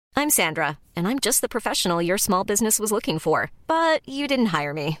I'm Sandra, and I'm just the professional your small business was looking for. But you didn't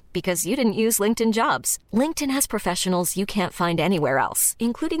hire me because you didn't use LinkedIn Jobs. LinkedIn has professionals you can't find anywhere else,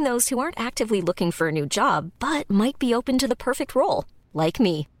 including those who aren't actively looking for a new job, but might be open to the perfect role, like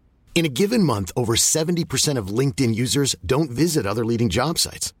me. In a given month, over 70% of LinkedIn users don't visit other leading job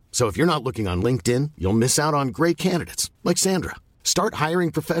sites. So if you're not looking on LinkedIn, you'll miss out on great candidates like Sandra. Start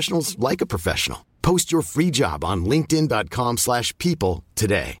hiring professionals like a professional. Post your free job on linkedin.com/people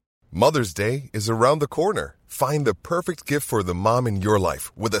today. Mother's Day is around the corner. Find the perfect gift for the mom in your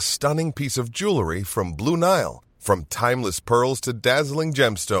life with a stunning piece of jewelry from Blue Nile. From timeless pearls to dazzling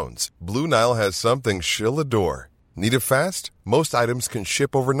gemstones, Blue Nile has something she'll adore. Need it fast? Most items can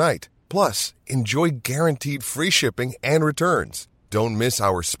ship overnight. Plus, enjoy guaranteed free shipping and returns. Don't miss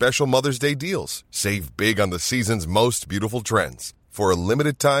our special Mother's Day deals. Save big on the season's most beautiful trends. For a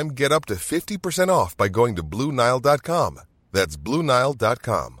limited time, get up to 50% off by going to BlueNile.com. That's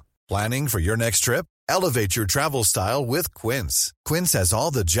BlueNile.com. Planning for your next trip? Elevate your travel style with Quince. Quince has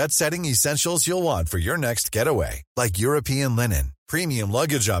all the jet-setting essentials you'll want for your next getaway, like European linen, premium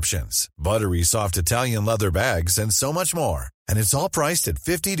luggage options, buttery soft Italian leather bags, and so much more. And it's all priced at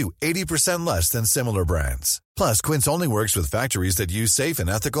 50 to 80% less than similar brands. Plus, Quince only works with factories that use safe and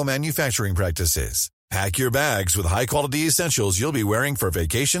ethical manufacturing practices. Pack your bags with high-quality essentials you'll be wearing for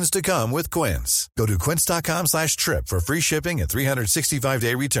vacations to come with Quince. Go to quince.com/trip for free shipping and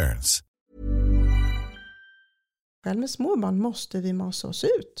 365-day returns. Själv med små barn måste vi masa oss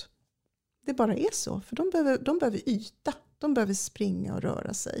ut. Det bara är så, för de behöver yta. De behöver springa och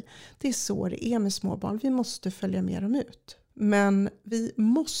röra sig. Det är så det är med små barn. Vi måste följa med dem ut. Men vi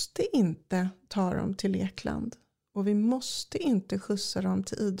måste inte ta dem till lekland. Och vi måste inte skjutsa dem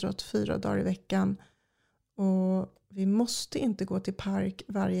till idrott 4 dagar i veckan. Och vi måste inte gå till park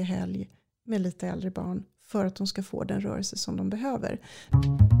varje helg med lite äldre barn för att de ska få den rörelse som de behöver.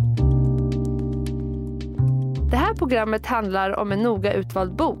 Det här programmet handlar om en noga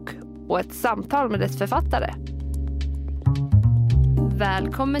utvald bok och ett samtal med dess författare.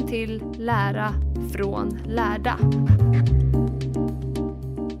 Välkommen till Lära från lärda.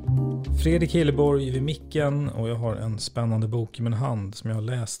 Fredrik Hilleborg vid micken, och jag har en spännande bok i min hand som jag har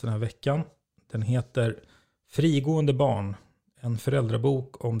läst den här veckan. Den heter Frigående barn, en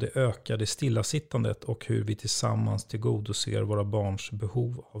föräldrabok om det ökade stillasittandet och hur vi tillsammans tillgodoser våra barns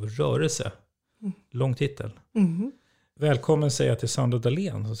behov av rörelse. Lång titel. Mm. Välkommen säger jag till Sandra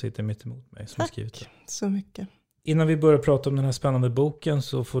Dahlén som sitter mitt emot mig. Som Tack skrivit. Så mycket. Innan vi börjar prata om den här spännande boken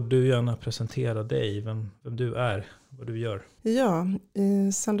så får du gärna presentera dig, vem du är, vad du gör. Ja,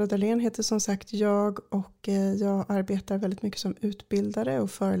 Sandra Dahlén heter som sagt jag, och jag arbetar väldigt mycket som utbildare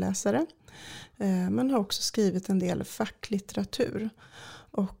och föreläsare. Men har också skrivit en del facklitteratur.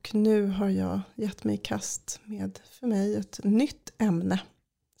 Och nu har jag gett mig i kast med för mig ett nytt ämne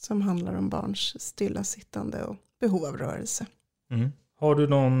som handlar om barns stillasittande och behov av rörelse. Mm. Har du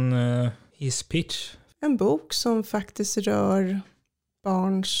någon hisspitch? En bok som faktiskt rör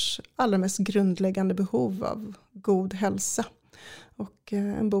barns allra mest grundläggande behov av god hälsa. Och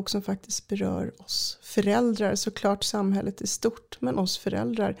en bok som faktiskt berör oss föräldrar, såklart samhället i stort, men oss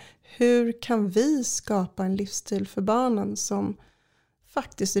föräldrar. Hur kan vi skapa en livsstil för barnen som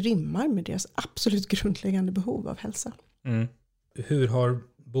faktiskt rimmar med deras absolut grundläggande behov av hälsa? Mm. Hur har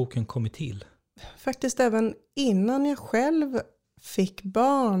boken kommit till? Faktiskt även innan jag själv fick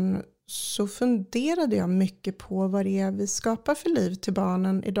barn så funderade jag mycket på vad det är vi skapar för liv till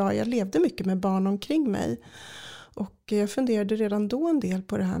barnen idag. Jag levde mycket med barn omkring mig. Och jag funderade redan då en del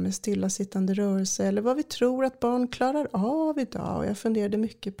på det här med stillasittande rörelse. Eller vad vi tror att barn klarar av idag. Och jag funderade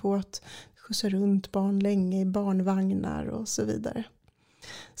mycket på att skjutsa runt barn länge i barnvagnar och så vidare.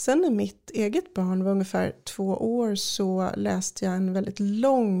 Sen när mitt eget barn var ungefär 2 år så läste jag en väldigt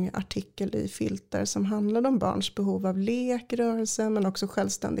lång artikel i Filter som handlade om barns behov av lek, rörelse men också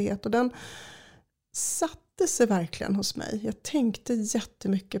självständighet. Och den satte sig verkligen hos mig. Jag tänkte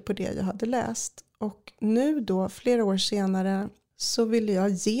jättemycket på det jag hade läst. Och nu då, flera år senare, så ville jag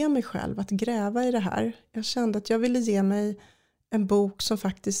ge mig själv att gräva i det här. Jag kände att jag ville ge mig en bok som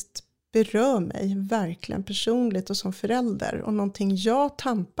faktiskt berör mig verkligen personligt och som förälder. Och någonting jag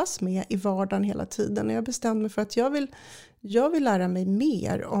tampas med i vardagen hela tiden. Och jag bestämde mig för att jag vill lära mig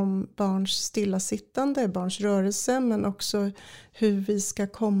mer om barns stillasittande, barns rörelse. Men också hur vi ska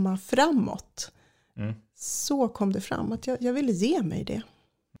komma framåt. Mm. Så kom det fram att jag ville ge mig det.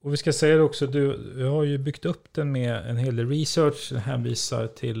 Och vi ska säga det också, du har ju byggt upp den med en hel del research, hänvisar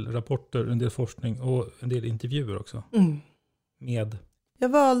till rapporter, en del forskning och en del intervjuer också. Mm. Med? Jag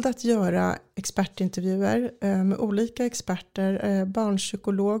valde att göra expertintervjuer med olika experter,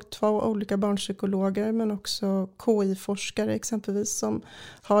 barnpsykolog, 2 olika barnpsykologer men också KI-forskare exempelvis som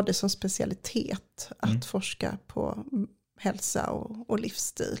har det som specialitet att forska på hälsa och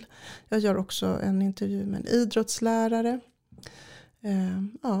livsstil. Jag gör också en intervju med en idrottslärare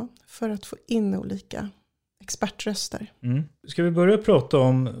för att få in olika expertröster. Ska vi börja prata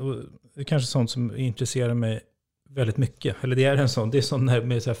om kanske sånt som intresserar mig väldigt mycket, eller det är sån här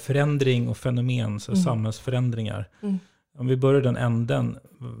med så här förändring och fenomen, så här samhällsförändringar. Om vi börjar den änden,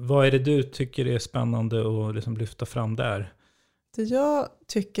 vad är det du tycker är spännande att liksom lyfta fram där? Det jag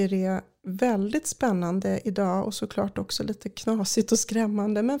tycker är väldigt spännande idag och såklart också lite knasigt och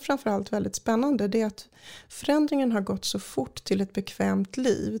skrämmande, men framförallt väldigt spännande, det är att förändringen har gått så fort till ett bekvämt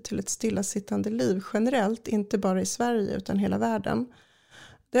liv, till ett stillasittande liv generellt, inte bara i Sverige utan hela världen.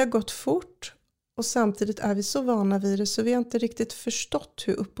 Det har gått fort. Och samtidigt är vi så vana vid det så vi har inte riktigt förstått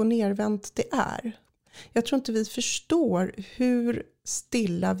hur upp- och nervänt det är. Jag tror inte vi förstår hur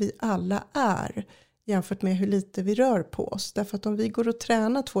stilla vi alla är jämfört med hur lite vi rör på oss. Därför att om vi går och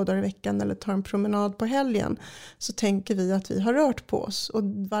tränar 2 dagar i veckan eller tar en promenad på helgen så tänker vi att vi har rört på oss och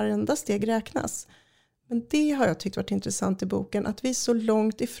varenda steg räknas. Men det har jag tyckt varit intressant i boken, att vi är så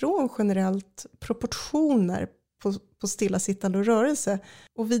långt ifrån generellt proportioner på stillasittande och rörelse.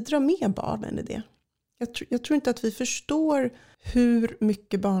 Och vi drar med barnen i det. Jag tror inte att vi förstår hur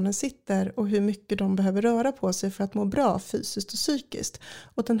mycket barnen sitter och hur mycket de behöver röra på sig för att må bra fysiskt och psykiskt.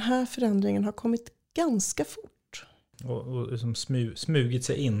 Och den här förändringen har kommit ganska fort. Och liksom smugit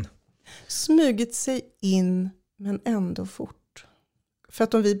sig in. Smugit sig in men ändå fort. För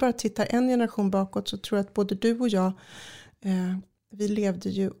att om vi bara tittar en generation bakåt så tror jag att både du och jag vi levde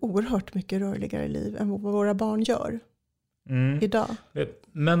ju oerhört mycket rörligare liv än vad våra barn gör idag.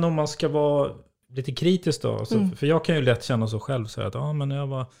 Men om man ska vara lite kritisk då, för jag kan ju lätt känna så själv så att men när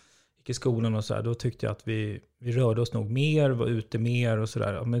jag gick i skolan och så här, då tyckte jag att vi rörde oss nog mer, var ute mer och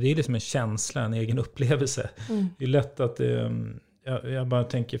sådär. Men det är liksom en känsla, en egen upplevelse. Det är lätt att jag bara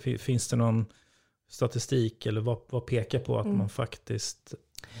tänker, finns det någon statistik eller vad pekar på att man faktiskt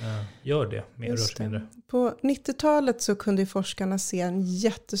gör det mer rörs mindre? På 90-talet så kunde forskarna se en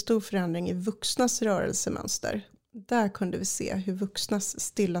jättestor förändring i vuxnas rörelsemönster. Där kunde vi se hur vuxnas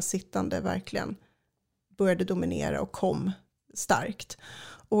stillasittande verkligen började dominera och kom starkt.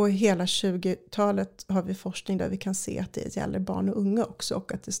 Och hela 20-talet har vi forskning där vi kan se att det gäller barn och unga också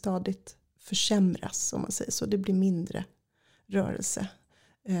och att det stadigt försämras, om man säger så. Det blir mindre rörelse.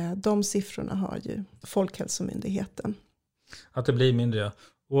 De siffrorna har ju Folkhälsomyndigheten. Att det blir mindre, ja.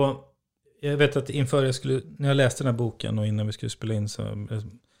 Och jag vet att när jag läste den här boken och innan vi skulle spela in så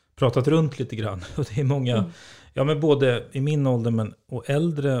pratat runt lite grann. Och det är många, men både i min ålder och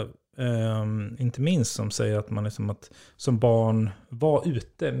äldre, inte minst, som säger att man liksom som barn var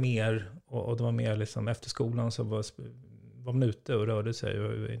ute mer och det var mer liksom efter skolan så var man ute och rörde sig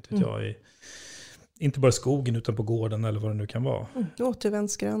och inte vet jag, inte bara i skogen utan på gården eller vad det nu kan vara.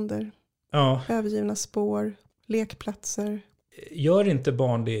 Återvändsgränder, övergivna spår, lekplatser. Gör inte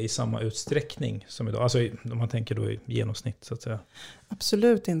barn det i samma utsträckning som idag? Alltså om man tänker då i genomsnitt så att säga.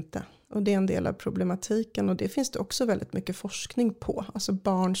 Absolut inte. Och det är en del av problematiken. Och det finns det också väldigt mycket forskning på. Alltså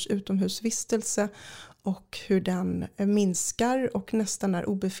barns utomhusvistelse och hur den minskar och nästan är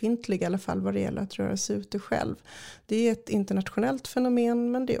obefintlig i alla fall vad det gäller att röra sig ute själv. Det är ett internationellt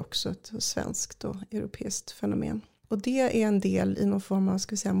fenomen men det är också ett svenskt och europeiskt fenomen. Och det är en del i någon form av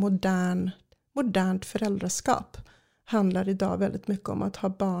modernt föräldraskap. Handlar idag väldigt mycket om att ha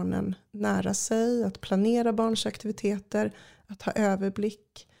barnen nära sig, att planera barns aktiviteter, att ha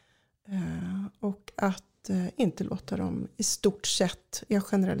överblick och att inte låta dem i stort sett, jag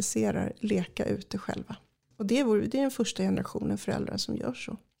generaliserar, leka ute själva. Och det är den första generationen föräldrar som gör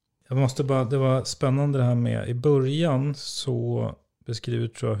så. Det var spännande det här med, i början så beskriver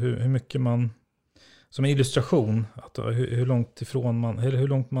tror jag hur mycket man, som illustration, att hur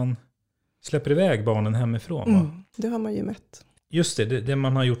långt man släpper iväg barnen hemifrån. Det har man ju mätt. Just det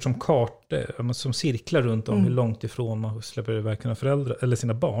man har gjort som kartor, som cirklar runt om hur långt ifrån man släpper iväg sina föräldrar eller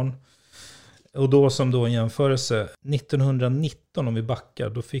sina barn. Och då som då en jämförelse, 1919 om vi backar,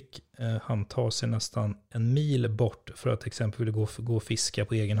 då fick han ta sig nästan 1 mil bort för att exempelvis gå och fiska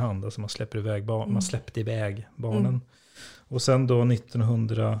på egen hand. Alltså man släppte iväg barnen. Och sen då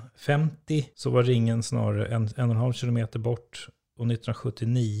 1950 så var ringen snarare 1,5 kilometer bort och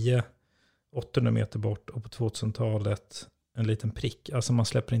 1979 800 meter bort och på 2000-talet en liten prick. Alltså man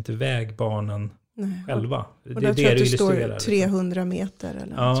släpper inte iväg barnen själva. Och det är det du illustrerar. 300 meter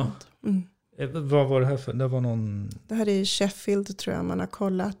eller något sånt. Vad var det här för? Det var någon... Det här är i Sheffield tror jag man har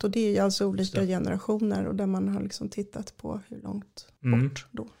kollat. Och det är alltså olika generationer. Och där man har liksom tittat på hur långt bort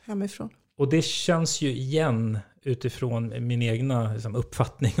då hemifrån. Och det känns ju igen utifrån min egna liksom,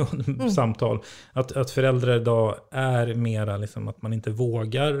 uppfattning och samtal. Att föräldrar idag är mera liksom, att man inte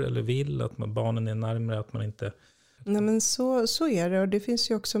vågar eller vill. Att barnen är närmare, att man inte... Nej men så är det. Och det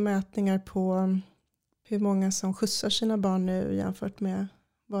finns ju också mätningar på hur många som skjutsar sina barn nu jämfört med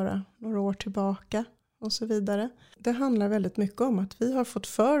bara några år tillbaka och så vidare. Det handlar väldigt mycket om att vi har fått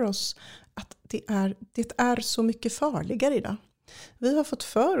för oss att det är så mycket farligare idag. Vi har fått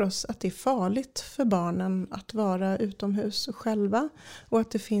för oss att det är farligt för barnen att vara utomhus själva och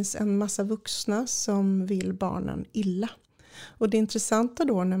att det finns en massa vuxna som vill barnen illa. Och det intressanta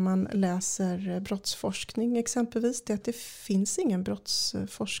då när man läser brottsforskning exempelvis är att det finns ingen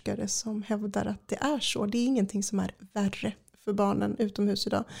brottsforskare som hävdar att det är så. Det är ingenting som är värre för barnen utomhus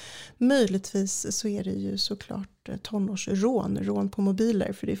idag. Möjligtvis så är det ju såklart rån på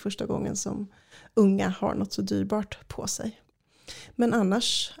mobiler, för det är första gången som unga har något så dyrbart på sig. Men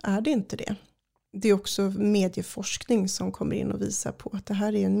annars är det inte det. Det är också medieforskning som kommer in och visar på att det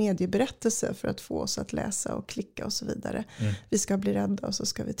här är en medieberättelse för att få oss att läsa och klicka och så vidare. Vi ska bli rädda och så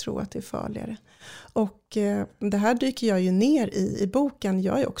ska vi tro att det är farligare. Och det här dyker jag ju ner i boken.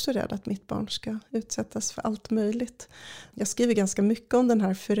 Jag är också rädd att mitt barn ska utsättas för allt möjligt. Jag skriver ganska mycket om den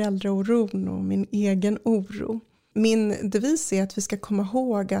här föräldraoron och min egen oro. Min devis är att vi ska komma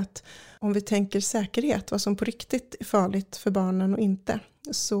ihåg att om vi tänker säkerhet, vad som på riktigt är farligt för barnen och inte,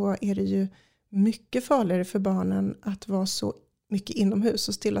 så är det ju mycket farligare för barnen att vara så mycket inomhus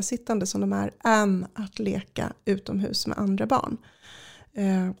och stillasittande som de är än att leka utomhus med andra barn.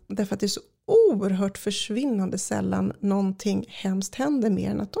 Därför att det är så oerhört försvinnande sällan någonting hemskt händer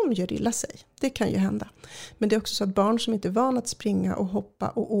mer än att de gör illa sig. Det kan ju hända. Men det är också så att barn som inte är vana att springa och hoppa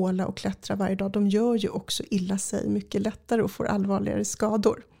och åla och klättra varje dag, de gör ju också illa sig mycket lättare och får allvarligare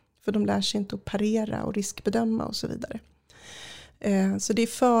skador. För de lär sig inte att parera och riskbedöma och så vidare. Så det är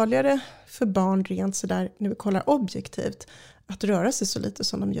farligare för barn rent sådär när vi kollar objektivt att röra sig så lite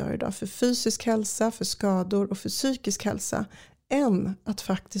som de gör idag för fysisk hälsa, för skador och för psykisk hälsa än att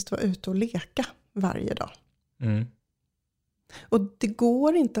faktiskt vara ute och leka varje dag. Och det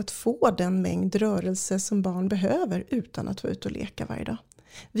går inte att få den mängd rörelse som barn behöver utan att vara ute och leka varje dag.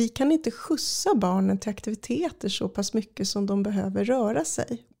 Vi kan inte skjutsa barnen till aktiviteter så pass mycket som de behöver röra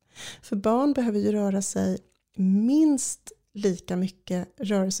sig. För barn behöver ju röra sig minst lika mycket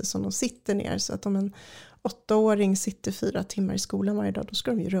rörelse som de sitter ner. Så att om en 8-åring sitter 4 timmar i skolan varje dag, då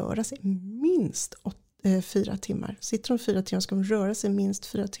ska de ju röra sig minst 4 timmar. Sitter de 4 timmar ska de röra sig minst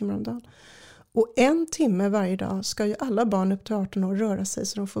 4 timmar om dagen. Och 1 timme varje dag ska ju alla barn upp till 18 år röra sig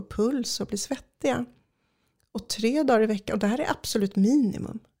så de får puls och blir svettiga. Och 3 dagar i veckan, och det här är absolut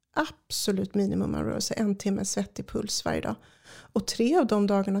minimum. Absolut minimum man rör sig 1 timme svettig puls varje dag. Och 3 av de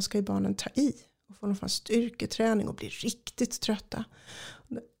dagarna ska ju barnen ta i. Och få någon form av styrketräning och bli riktigt trötta.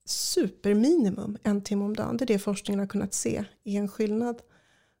 Superminimum 1 timme om dagen. Det är det forskningen har kunnat se i en skillnad.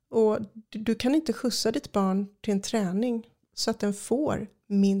 Och du kan inte skjutsa ditt barn till en träning så att den får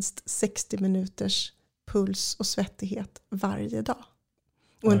minst 60 minuters puls och svettighet varje dag.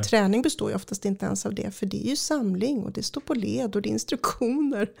 Och en träning består ju oftast inte ens av det, för det är ju samling och det står på led och det är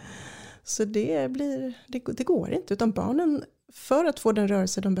instruktioner. Så det går inte, utan barnen, för att få den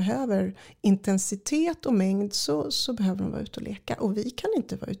rörelse de behöver, intensitet och mängd, så behöver de vara ute och leka. Och vi kan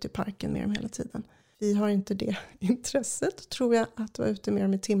inte vara ute i parken med dem hela tiden. Vi har inte det intresset, tror jag, att vara ute med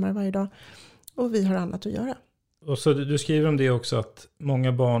dem i timmar varje dag. Och vi har annat att göra. Och så du skriver om det också, att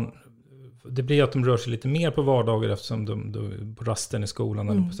många barn, det blir att de rör sig lite mer på vardagar eftersom de på rasten i skolan,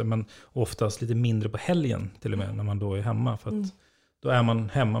 eller men oftast lite mindre på helgen till och med när man då är hemma. För att då är man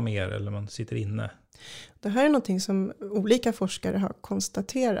hemma mer eller man sitter inne. Det här är någonting som olika forskare har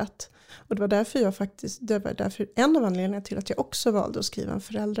konstaterat. Och det var därför en av anledningarna till att jag också valde att skriva en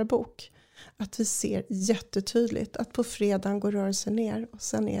föräldrabok. Att vi ser jättetydligt att på fredagen går rörelsen ner och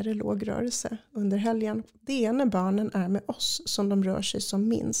sen är det låg rörelse under helgen. Det är när barnen är med oss som de rör sig som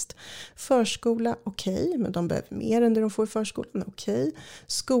minst. Förskola, okej, men de behöver mer än det de får i förskolan, okej.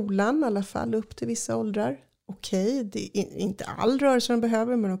 Skolan i alla fall upp till vissa åldrar, okej. Det är inte all rörelse de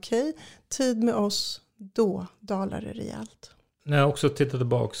behöver, men okej. Tid med oss, då dalar det rejält. När jag också tittar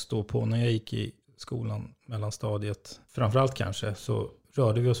tillbaka då på när jag gick i skolan, mellanstadiet, framförallt kanske, så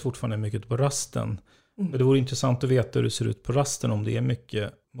rörde vi oss fortfarande mycket på rasten. Men det vore intressant att veta hur det ser ut på rasten, om det är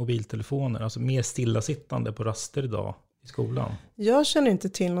mycket mobiltelefoner, alltså mer stillasittande på raster idag i skolan. Jag känner inte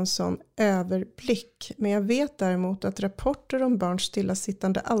till någon sån överblick, men jag vet däremot att rapporter om barns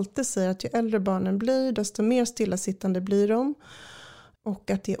stillasittande alltid säger att ju äldre barnen blir, desto mer stillasittande blir de.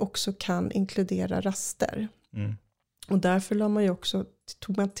 Och att det också kan inkludera raster. Mm. Och därför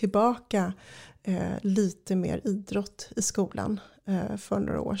tog man tillbaka lite mer idrott i skolan för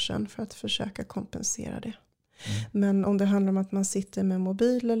några år sedan. För att försöka kompensera det. Mm. Men om det handlar om att man sitter med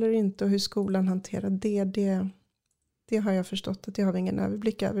mobil eller inte och hur skolan hanterar det har jag förstått att det har vi ingen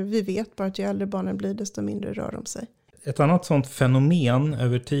överblick över. Vi vet bara att ju äldre barnen blir desto mindre rör de sig. Ett annat sånt fenomen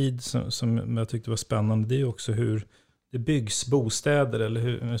över tid som jag tyckte var spännande, det är också hur det byggs bostäder eller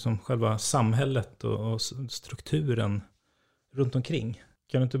hur som själva samhället och strukturen runt omkring.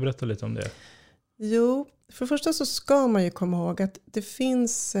 Kan du inte berätta lite om det? Jo, för det första så ska man ju komma ihåg att det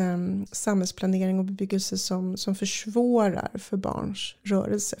finns samhällsplanering och bebyggelse som försvårar för barns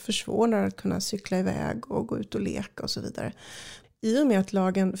rörelse. Försvårar att kunna cykla iväg och gå ut och leka och så vidare. I och med att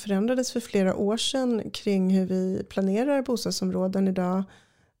lagen förändrades för flera år sedan kring hur vi planerar bostadsområden idag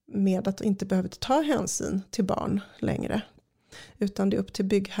med att inte behöva ta hänsyn till barn längre. Utan det är upp till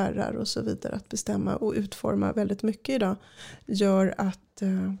byggherrar och så vidare att bestämma och utforma väldigt mycket idag. Gör att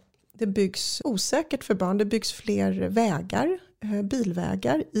det byggs osäkert för barn. Det byggs fler vägar,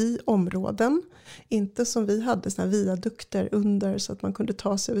 bilvägar i områden. Inte som vi hade såna viadukter under så att man kunde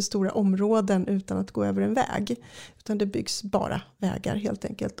ta sig över stora områden utan att gå över en väg. Utan det byggs bara vägar helt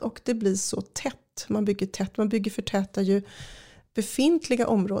enkelt. Och det blir så tätt. Man bygger tätt. Man bygger för täta ju. Befintliga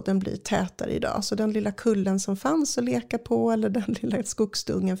områden blir tätare idag. Så den lilla kullen som fanns att leka på eller den lilla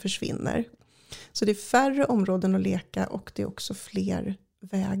skogsdungen försvinner. Så det är färre områden att leka och det är också fler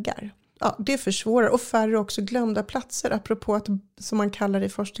vägar. Ja, det försvårar och färre också glömda platser. Apropå att, som man kallar det i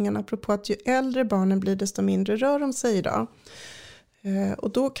forskningen, apropå att ju äldre barnen blir desto mindre rör de sig idag.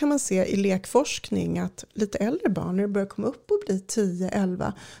 Och då kan man se i lekforskning att lite äldre barn, när du börjar komma upp och bli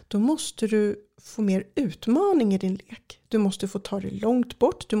 10-11, då måste du få mer utmaning i din lek. Du måste få ta dig långt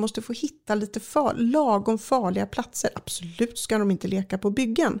bort, du måste få hitta lite lagom farliga platser. Absolut ska de inte leka på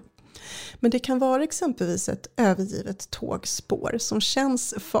byggen. Men det kan vara exempelvis ett övergivet tågspår som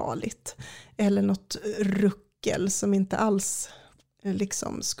känns farligt. Eller något ruckel som inte alls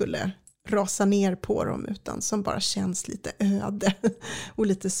liksom skulle rasa ner på dem utan som bara känns lite öde och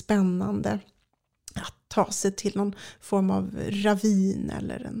lite spännande. Att ta sig till någon form av ravin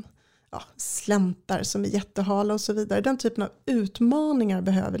eller en släntar som är jättehala och så vidare. Den typen av utmaningar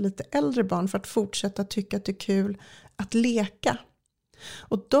behöver lite äldre barn för att fortsätta tycka att det är kul att leka.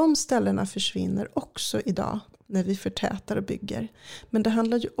 Och de ställena försvinner också idag när vi förtätar och bygger. Men det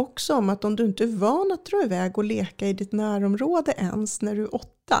handlar ju också om att om du inte är van att dra iväg och leka i ditt närområde ens när du är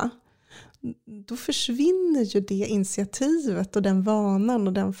 8, då försvinner ju det initiativet och den vanan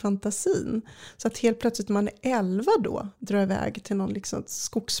och den fantasin. Så att helt plötsligt man är 11 då drar iväg till någon liksom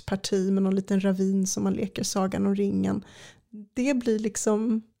skogsparti med någon liten ravin som man leker Sagan om ringen. Det blir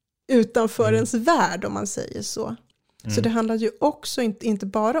liksom utanför ens värld om man säger så. Så det handlar ju också inte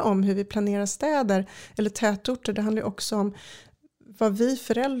bara om hur vi planerar städer eller tätorter. Det handlar också om vad vi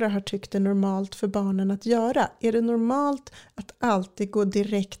föräldrar har tyckt är normalt för barnen att göra. Är det normalt att alltid gå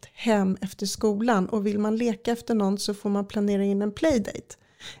direkt hem efter skolan och vill man leka efter någon så får man planera in en playdate?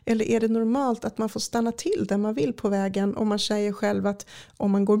 Eller är det normalt att man får stanna till där man vill på vägen och man säger själv att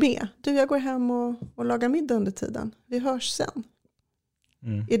om man går med, jag går hem och lagar middag under tiden. Vi hörs sen.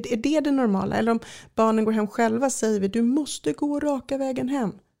 Är det normala? Eller om barnen går hem själva säger vi du måste gå raka vägen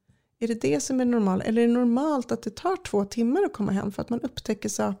hem. Är det som är normalt? Eller är det normalt att det tar 2 timmar att komma hem för att man upptäcker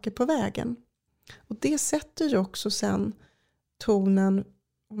saker på vägen? Och det sätter ju också sen tonen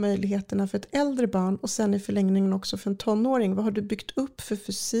och möjligheterna för ett äldre barn och sen i förlängningen också för en tonåring. Vad har du byggt upp för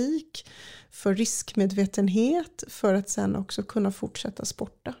fysik, för riskmedvetenhet för att sen också kunna fortsätta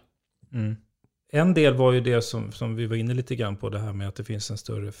sporta? En del var ju det som vi var inne lite grann på, det här med att det finns en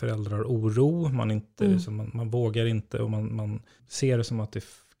större föräldraroro. Man vågar inte och man ser det som att det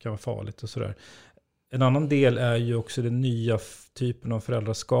kan vara farligt och sådär. En annan del är ju också den nya typen av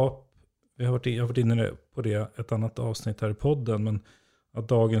föräldraskap. Jag har varit inne på det ett annat avsnitt här i podden, men att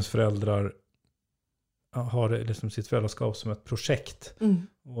dagens föräldrar har liksom sitt föräldraskap som ett projekt.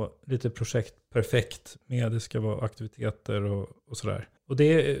 Och lite projekt perfekt med det ska vara aktiviteter och sådär. Och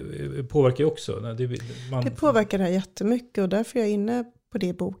det påverkar ju också. Det påverkar det jättemycket och därför är jag inne på det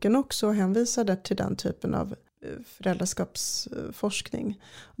i boken också och hänvisar till den typen av föräldraskapsforskning.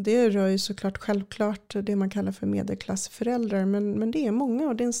 Det rör ju såklart självklart det man kallar för medelklassföräldrar men det är många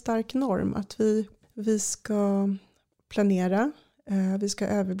och det är en stark norm att vi ska planera, vi ska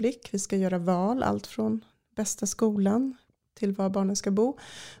ha överblick, vi ska göra val, allt från bästa skolan till var barnen ska bo.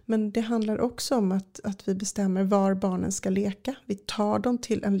 Men det handlar också om att vi bestämmer var barnen ska leka. Vi tar dem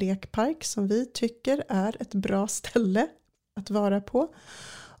till en lekpark som vi tycker är ett bra ställe att vara på.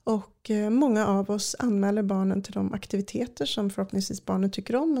 Och många av oss anmäler barnen till de aktiviteter som förhoppningsvis barnen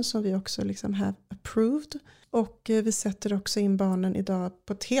tycker om och som vi också liksom have approved. Och vi sätter också in barnen idag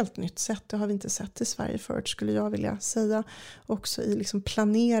på ett helt nytt sätt. Det har vi inte sett i Sverige förut, skulle jag vilja säga. Också i liksom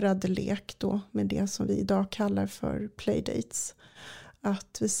planerad lek då, med det som vi idag kallar för playdates.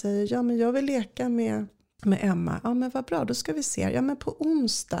 Att vi säger, ja men jag vill leka med Emma. Ja men vad bra, då ska vi se. Ja men på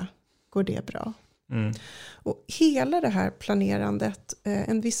onsdag går det bra. Mm. Och hela det här planerandet,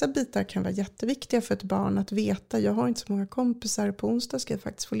 vissa bitar kan vara jätteviktiga för ett barn att veta. Jag har inte så många kompisar, på onsdag ska jag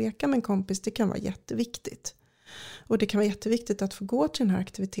faktiskt få leka med en kompis. Det kan vara jätteviktigt. Och det kan vara jätteviktigt att få gå till den här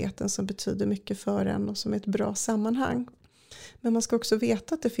aktiviteten som betyder mycket för en och som är ett bra sammanhang. Men man ska också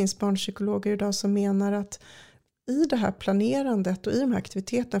veta att det finns barnpsykologer idag som menar att i det här planerandet och i de här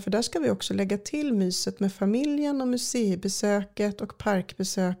aktiviteterna, för där ska vi också lägga till myset med familjen och museibesöket och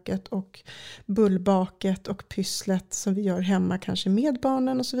parkbesöket och bullbaket och pysslet som vi gör hemma kanske med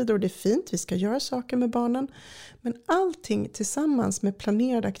barnen och så vidare. Och det är fint, vi ska göra saker med barnen. Men allting tillsammans med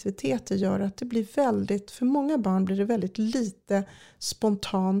planerade aktiviteter gör att det blir för många barn blir det väldigt lite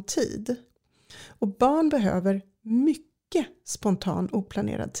spontan tid. Och barn behöver mycket spontan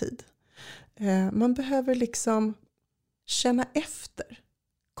oplanerad tid. Man behöver liksom känna efter,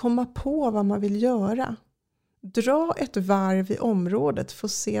 komma på vad man vill göra. Dra ett varv i området för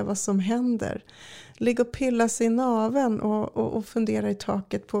att se vad som händer. Ligga och pilla sig i naveln och fundera i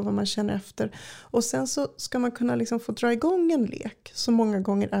taket på vad man känner efter. Och sen så ska man kunna liksom få dra igång en lek som många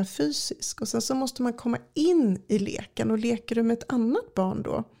gånger är fysisk. Och sen så måste man komma in i leken, och leker du med ett annat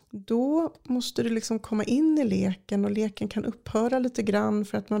barn då måste du liksom komma in i leken, och leken kan upphöra lite grann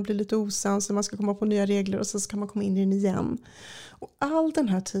för att man blir lite osams och man ska komma på nya regler och så ska man komma in i den igen. Och all den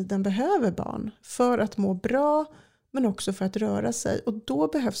här tiden behöver barn för att må bra men också för att röra sig, och då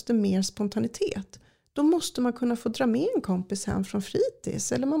behövs det mer spontanitet. Då måste man kunna få dra med en kompis hem från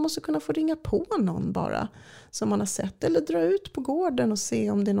fritids, eller man måste kunna få ringa på någon bara som man har sett, eller dra ut på gården och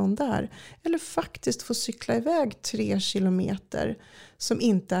se om det är någon där, eller faktiskt få cykla iväg 3 kilometer som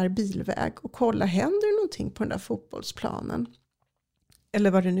inte är bilväg och kolla, händer det någonting på den där fotbollsplanen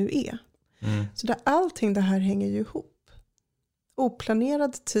eller vad det nu är. Så där allting det här hänger ju ihop.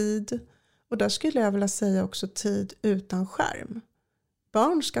 Oplanerad tid, och där skulle jag vilja säga också tid utan skärm.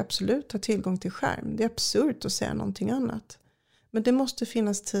 Barn ska absolut ha tillgång till skärm. Det är absurt att säga någonting annat. Men det måste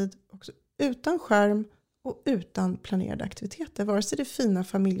finnas tid också utan skärm och utan planerade aktiviteter. Vare sig det är fina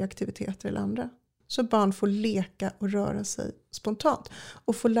familjeaktiviteter eller andra. Så barn får leka och röra sig spontant.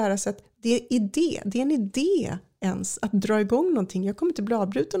 Och får lära sig att det är en idé ens att dra igång någonting. Jag kommer inte bli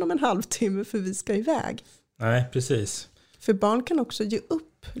avbruten om en halvtimme för vi ska iväg. Nej, precis. För barn kan också ge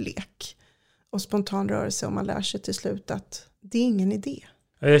upp lek och spontan rörelse om man lär sig till slut att det är ingen idé.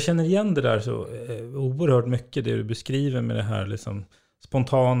 Jag känner igen det där så oerhört mycket, det du beskriver med det här liksom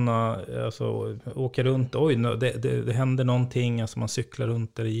spontana, alltså åka runt, det händer någonting, alltså man cyklar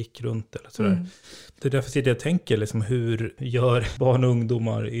runt eller gick runt eller sådär. Det är därför jag tänker liksom, hur gör barn och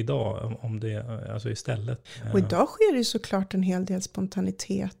ungdomar idag om det, alltså istället. Och idag sker det ju såklart en hel del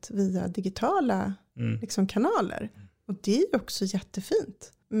spontanitet via digitala liksom, kanaler. Och det är ju också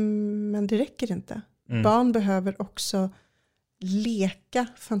jättefint. Men det räcker inte. Barn behöver också leka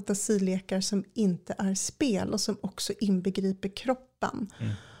fantasilekar som inte är spel och som också inbegriper kroppen.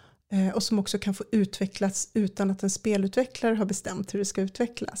 Och som också kan få utvecklas utan att en spelutvecklare har bestämt hur det ska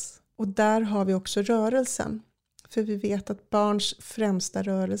utvecklas. Och där har vi också rörelsen. För vi vet att barns främsta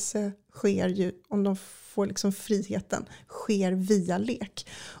rörelse sker ju, om de får liksom friheten, sker via lek.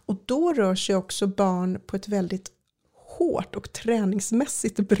 Och då rör sig också barn på ett väldigt hårt och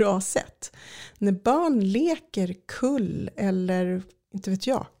träningsmässigt bra sätt. När barn leker kull eller, inte vet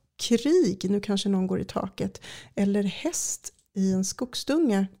jag, krig, nu kanske någon går i taket, eller häst i en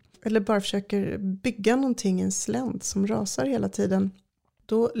skogsdunge, eller bara försöker bygga någonting i en slänt som rasar hela tiden,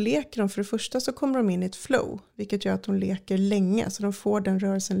 då leker de, för det första så kommer de in i ett flow, vilket gör att de leker länge, så de får den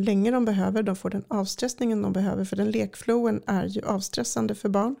rörelsen länge de behöver, de får den avstressningen de behöver, för den lekflowen är ju avstressande för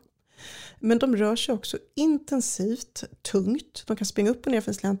barn. Men de rör sig också intensivt, tungt. De kan springa upp och ner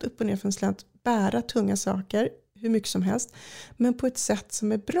för en slänt, bära tunga saker, hur mycket som helst. Men på ett sätt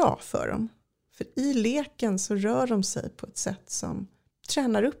som är bra för dem. För i leken så rör de sig på ett sätt som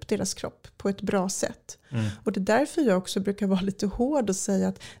tränar upp deras kropp på ett bra sätt. Och det är därför jag också brukar vara lite hård och säga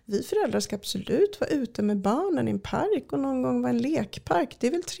att vi föräldrar ska absolut vara ute med barnen i en park och någon gång vara en lekpark. Det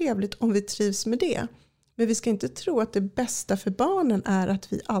är väl trevligt om vi trivs med det. Men vi ska inte tro att det bästa för barnen är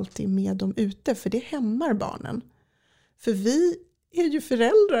att vi alltid är med dem ute, för det hämmar barnen. För vi är ju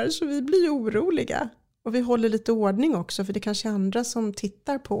föräldrar, så vi blir ju oroliga. Och vi håller lite ordning också, för det kanske är andra som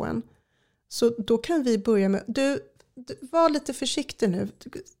tittar på en. Så då kan vi börja med, var lite försiktig nu.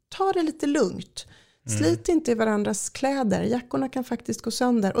 Ta det lite lugnt. Slit inte i varandras kläder. Jackorna kan faktiskt gå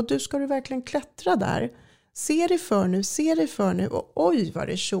sönder. Och ska du verkligen klättra där. Se dig för nu. Och oj vad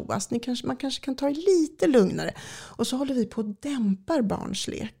det tjoas. Man kanske kan ta det lite lugnare. Och så håller vi på att dämpar barns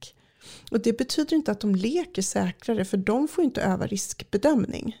lek. Och det betyder inte att de leker säkrare. För de får inte öva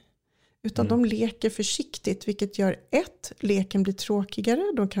riskbedömning. Utan de leker försiktigt. Vilket gör leken blir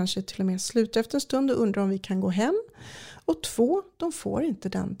tråkigare. De kanske till och med slutar efter en stund och undrar om vi kan gå hem. Och 2, de får inte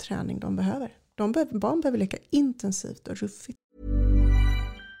den träning de behöver. Barn behöver leka intensivt och ruffigt.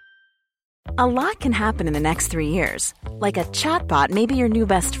 A lot can happen in the next 3 years. Like a chatbot may be your new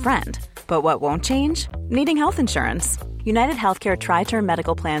best friend. But what won't change? Needing health insurance. United Healthcare Tri-Term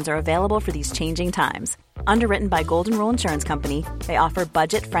Medical Plans are available for these changing times. Underwritten by Golden Rule Insurance Company, they offer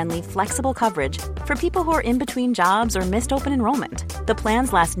budget-friendly, flexible coverage for people who are in between jobs or missed open enrollment. The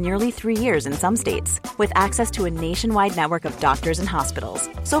plans last nearly 3 years in some states, with access to a nationwide network of doctors and hospitals.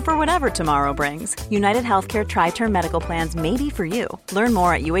 So for whatever tomorrow brings, United Healthcare Tri-Term Medical Plans may be for you. Learn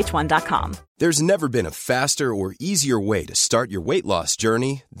more at uh1.com. There's never been a faster or easier way to start your weight loss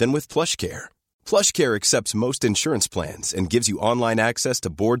journey than with PlushCare. PlushCare accepts most insurance plans and gives you online access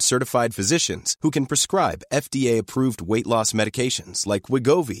to board-certified physicians who can prescribe FDA-approved weight loss medications like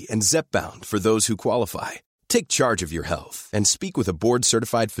Wegovy and Zepbound for those who qualify. Take charge of your health and speak with a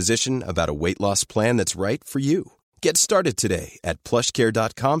board-certified physician about a weight loss plan that's right for you. Get started today at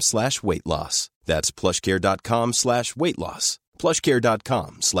plushcare.com/weightloss. That's plushcare.com/weightloss.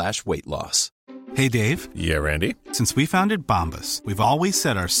 plushcare.com/weightloss. Hey, Dave. Yeah, Randy. Since we founded Bombas, we've always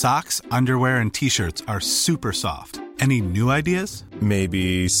said our socks, underwear, and T-shirts are super soft. Any new ideas?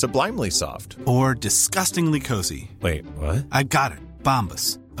 Maybe sublimely soft. Or disgustingly cozy. Wait, what? I got it.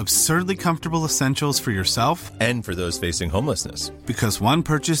 Bombas. Absurdly comfortable essentials for yourself And for those facing homelessness. Because one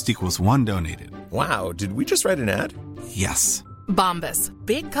purchased equals one donated. Wow, did we just write an ad? Yes. Bombas.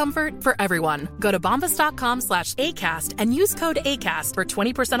 Big comfort for everyone. Go to bombas.com/ACAST and use code ACAST for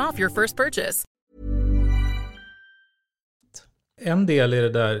 20% off your first purchase. En del i det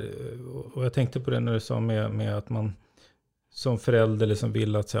där, och jag tänkte på det när du sa med att man som förälder liksom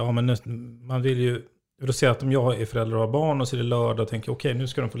vill att säga, ja men man vill ju, då säger att om jag är förälder och har barn och så är det lördag och tänker okej, nu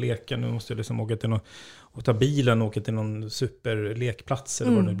ska de få leka, nu måste jag liksom åka till och ta bilen och åka till någon superlekplats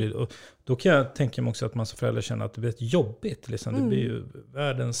eller vad det blir. Och då kan jag tänka mig också att man som förälder känner att det blir jobbigt liksom. Det blir ju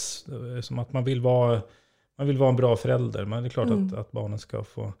världens, som att man vill vara en bra förälder, men det är klart att barnen ska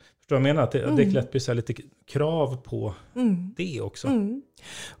få, förstår jag menar, att det lätt blir så här lite krav på det också.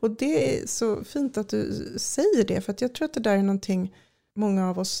 Och det är så fint att du säger det, för att jag tror att det där är någonting många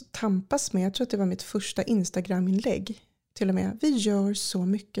av oss tampas med. Jag tror att det var mitt första Instagram-inlägg till och med. Vi gör så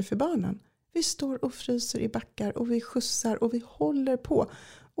mycket för barnen. Vi står och fryser i backar och vi skjutsar och vi håller på.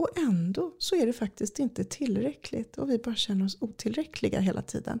 Och ändå så är det faktiskt inte tillräckligt. Och vi bara känner oss otillräckliga hela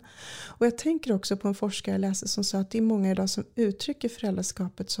tiden. Och jag tänker också på en forskare jag läser som sa att det är många idag som uttrycker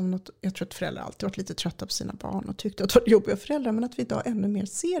föräldraskapet som något. Jag tror att föräldrar alltid varit lite trötta på sina barn och tyckte att det var jobbiga föräldrar. Men att vi idag ännu mer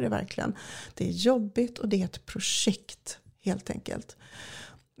ser det verkligen. Det är jobbigt och det är ett projekt helt enkelt.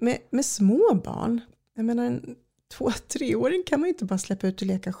 Med små barn, jag menar en 2-3-åring kan man ju inte bara släppa ut och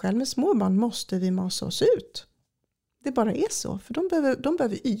leka själv. Med små barn måste vi masa oss ut. Det bara är så, för de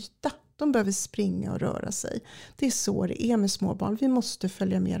behöver yta. De behöver springa och röra sig. Det är så det är med små barn. Vi måste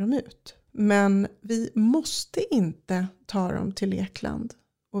följa med dem ut. Men vi måste inte ta dem till lekland.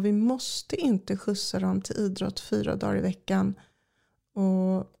 Och vi måste inte skjutsa dem till idrott 4 dagar i veckan.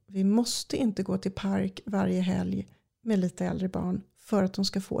 Och vi måste inte gå till park varje helg med lite äldre barn för att de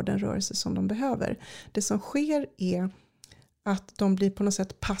ska få den rörelse som de behöver. Det som sker är att de blir på något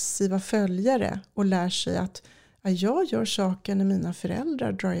sätt passiva följare och lär sig att jag gör saker när mina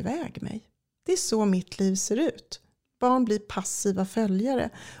föräldrar drar iväg mig. Det är så mitt liv ser ut. Barn blir passiva följare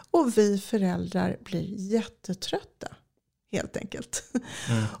och vi föräldrar blir jättetrötta. Helt enkelt.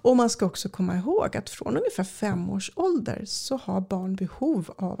 Och man ska också komma ihåg att från ungefär 5 års ålder så har barn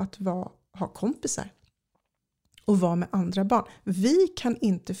behov av att ha kompisar. Och vara med andra barn.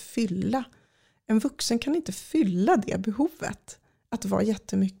 En vuxen kan inte fylla det behovet. Att vara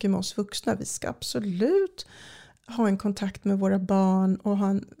jättemycket med oss vuxna. Vi ska absolut ha en kontakt med våra barn och ha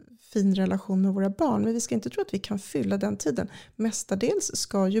en fin relation med våra barn. Men vi ska inte tro att vi kan fylla den tiden. Mestadels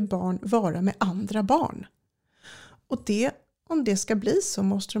ska ju barn vara med andra barn. Och om det ska bli så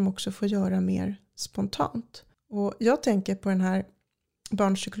måste de också få göra mer spontant. Och jag tänker på den här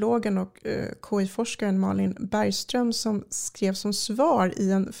barnpsykologen och KI-forskaren Malin Bergström som skrev som svar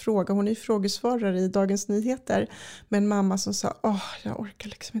i en fråga. Hon är frågesvarare i Dagens Nyheter med en mamma som sa jag orkar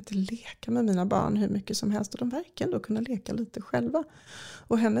liksom inte leka med mina barn hur mycket som helst. Och de verkar ändå kunna leka lite själva.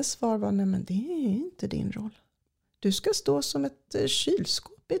 Och hennes svar var nej men det är inte din roll. Du ska stå som ett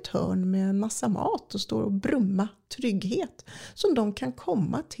kylskåp i ett hörn med en massa mat och stå och brumma trygghet som de kan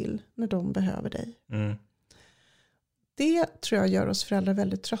komma till när de behöver dig. Mm. Det tror jag gör oss föräldrar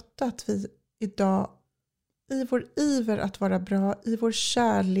väldigt trötta, att vi idag i vår iver att vara bra, i vår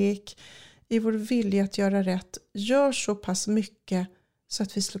kärlek, i vår vilja att göra rätt, gör så pass mycket så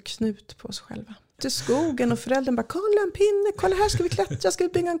att vi slår knut på oss själva. Till skogen och föräldern bara, kolla en pinne, kolla här ska vi klättra, ska vi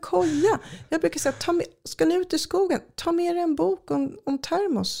bygga en koja. Jag brukar säga, ska ni ut i skogen, ta med er en bok om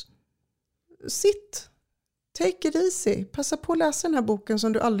termos. Sitt, take it easy, passa på att läsa den här boken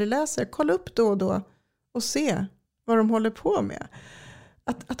som du aldrig läser. Kolla upp då och då och se vad de håller på med.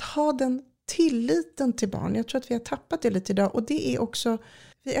 Att ha den tilliten till barn, jag tror att vi har tappat det lite idag. Och det är också,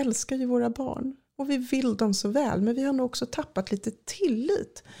 vi älskar ju våra barn. Och vi vill dem så väl, men vi har nog också tappat lite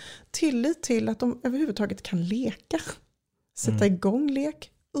tillit. Tillit till att de överhuvudtaget kan leka. Sätta igång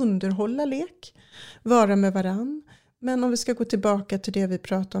lek, underhålla lek, vara med varann. Men om vi ska gå tillbaka till det vi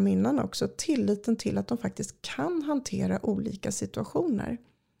pratade om innan också, tilliten till att de faktiskt kan hantera olika situationer.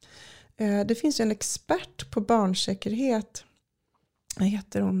 Det finns ju en expert på barnsäkerhet. Vad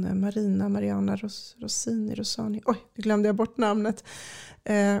heter hon? Mariana Rosani. Oj, nu glömde jag bort namnet.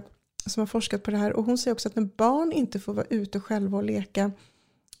 Som har forskat på det här. Och hon säger också att när barn inte får vara ute själva och leka,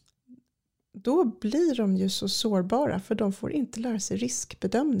 då blir de ju så sårbara, för de får inte lära sig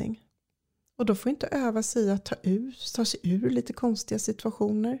riskbedömning. Och då får inte öva sig att ta sig ur lite konstiga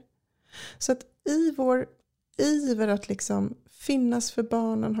situationer. Så att i vår iver att liksom finnas för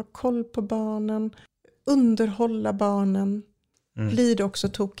barnen, ha koll på barnen, underhålla barnen, blir det också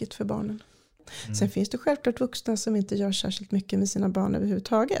tokigt för barnen. Sen finns det självklart vuxna som inte gör särskilt mycket med sina barn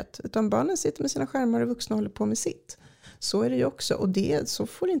överhuvudtaget. Utan barnen sitter med sina skärmar och vuxna håller på med sitt. Så är det ju också. Och så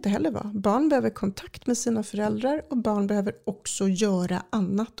får det inte heller vara. Barn behöver kontakt med sina föräldrar. Och barn behöver också göra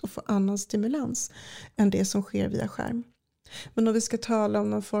annat och få annan stimulans än det som sker via skärm. Men om vi ska tala om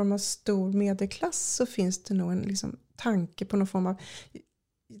någon form av stor medelklass, så finns det nog en liksom tanke på någon form av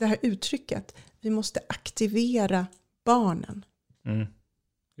det här uttrycket. Vi måste aktivera barnen.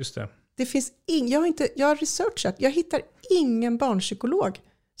 Just det. Det finns jag har researchat, jag hittar ingen barnpsykolog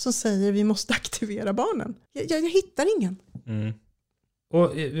som säger vi måste aktivera barnen. Jag hittar ingen.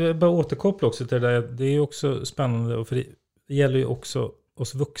 Och jag bara återkoppla också till det där. Det är ju också spännande, och för det gäller ju också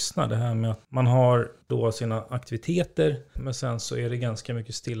oss vuxna, det här med att man har då sina aktiviteter, men sen så är det ganska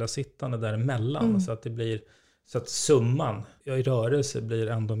mycket stillasittande däremellan, så att det blir, så att summan i rörelse blir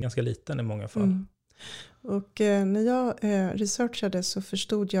ändå ganska liten i många fall. Och när jag researchade så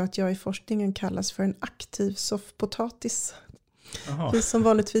förstod jag att jag i forskningen kallas för en aktiv soffpotatis. Vi som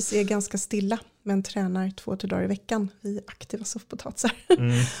vanligtvis är ganska stilla, men tränar 2-3 dagar i veckan. Vi är aktiva soffpotatisar.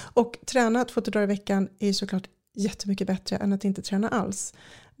 Och träna 2-3 dagar i veckan är såklart jättemycket bättre än att inte träna alls.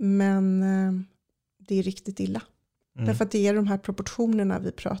 Men det är riktigt illa. Därför att det är de här proportionerna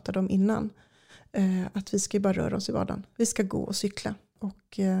vi pratade om innan. Att vi ska bara röra oss i vardagen. Vi ska gå och cykla.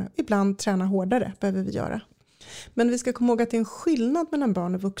 Och ibland träna hårdare behöver vi göra. Men vi ska komma ihåg att det är en skillnad mellan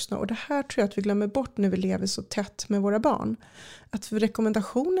barn och vuxna. Och det här tror jag att vi glömmer bort när vi lever så tätt med våra barn. Att för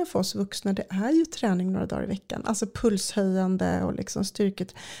rekommendationen för oss vuxna, det är ju träning några dagar i veckan. Alltså pulshöjande och liksom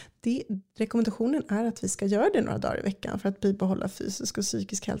styrket. Rekommendationen är att vi ska göra det några dagar i veckan för att bibehålla fysisk och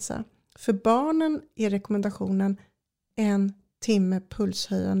psykisk hälsa. För barnen är rekommendationen 1 timme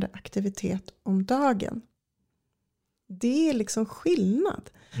pulshöjande aktivitet om dagen. Det är liksom skillnad.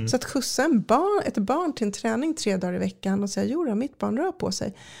 Så att skjutsa ett barn till en träning 3 dagar i veckan och säga, jo då, mitt barn rör på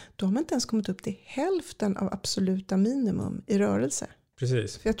sig. Då har man inte ens kommit upp till hälften av absoluta minimum i rörelse.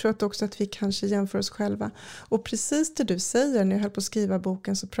 Precis. För jag tror att också att vi kanske jämför oss själva. Och precis det du säger, när jag höll på att skriva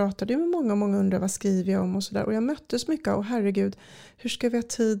boken så pratade jag med många undrar vad skriver jag om och sådär. Och jag möttes mycket av, herregud, hur ska vi ha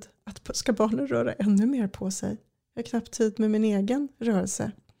tid ska barnen röra ännu mer på sig? Jag har knappt tid med min egen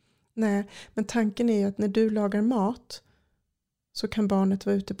rörelse. Nej, men tanken är ju att när du lagar mat så kan barnet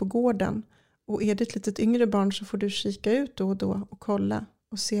vara ute på gården. Och är det ett litet yngre barn så får du kika ut då och då och kolla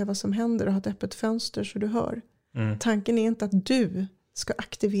och se vad som händer och ha ett öppet fönster så du hör. Tanken är inte att du ska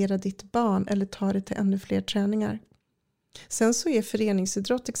aktivera ditt barn eller ta det till ännu fler träningar. Sen så är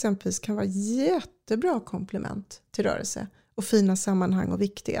föreningsidrott exempelvis kan vara jättebra komplement till rörelse och fina sammanhang och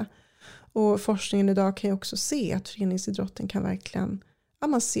viktiga. Och forskningen idag kan ju också se att föreningsidrotten kan verkligen,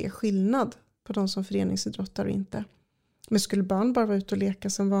 man ser skillnad på de som föreningsidrottar och inte. Men skulle barn bara vara ute och leka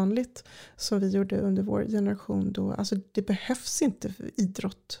som vanligt, som vi gjorde under vår generation, då, alltså det behövs inte för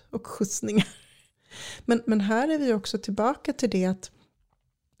idrott och skjutsningar. Men här är vi också tillbaka till det att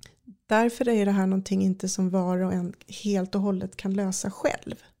därför är det här någonting inte som var och en helt och hållet kan lösa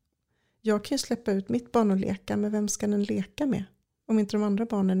själv. Jag kan ju släppa ut mitt barn och leka, men vem ska den leka med? Om inte de andra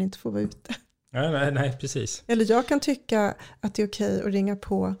barnen inte får vara ute. Nej, precis. Eller jag kan tycka att det är okej att ringa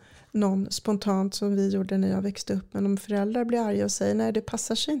på någon spontant som vi gjorde när jag växte upp. Men om föräldrar blir arga och säger nej, det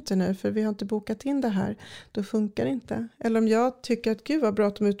passar sig inte nu för vi har inte bokat in det här, då funkar det inte. Eller om jag tycker att gud vad bra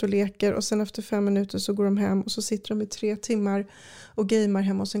att de är ute och leker och sen efter 5 minuter så går de hem och så sitter de i 3 timmar och gamer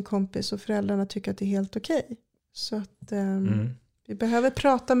hemma hos en kompis och föräldrarna tycker att det är helt okej. Så att vi behöver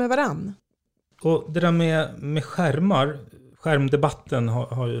prata med varann. Och det där med skärmdebatten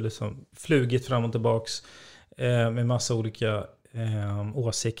har ju liksom flugit fram och tillbaks med massa olika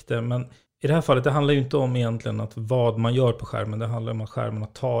åsikter. Men i det här fallet, det handlar ju inte om egentligen att vad man gör på skärmen. Det handlar om att skärmarna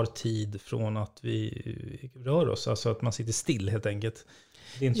tar tid från att vi rör oss. Alltså att man sitter still helt enkelt.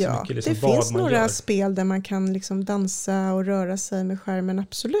 Det är inte så mycket liksom det vad finns man några gör. spel där man kan liksom dansa och röra sig med skärmen,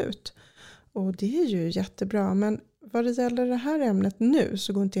 absolut. Och det är ju jättebra. Men vad det gäller det här ämnet nu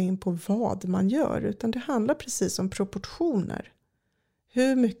så går inte jag in på vad man gör. Utan det handlar precis om proportioner.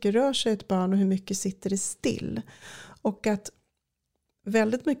 Hur mycket rör sig ett barn och hur mycket sitter det still. Och att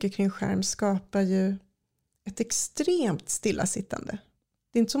väldigt mycket kring skärm skapar ju ett extremt stillasittande.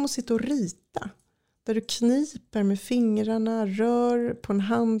 Det är inte som att sitta och rita. Där du kniper med fingrarna, rör på en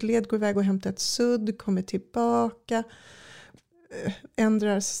handled, går iväg och hämtar ett sudd, kommer tillbaka,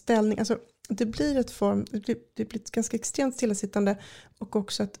 ändrar ställning. Alltså det blir ett ganska extremt stillasittande och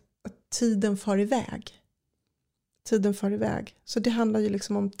också att tiden far iväg. Tiden far iväg. Så det handlar ju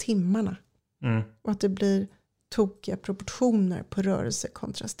liksom om timmarna. Och att det blir tokiga proportioner på rörelse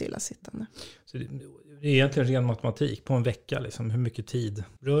kontra stillasittande. Så det är egentligen ren matematik på en vecka. Liksom. Hur mycket tid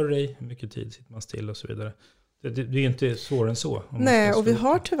rör dig, hur mycket tid sitter man still och så vidare. Det är inte svårare än så. Nej, och vi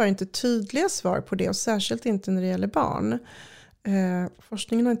har tyvärr inte tydliga svar på det. Och särskilt inte när det gäller barn.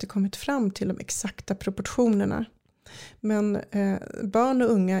 Forskningen har inte kommit fram till de exakta proportionerna. Men barn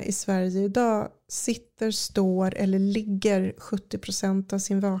och unga i Sverige idag sitter, står eller ligger 70% av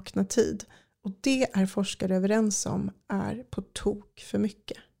sin vakna tid. Och det är forskare överens om är på tok för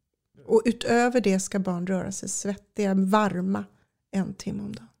mycket. Och utöver det ska barn röra sig svettiga, varma 1 timme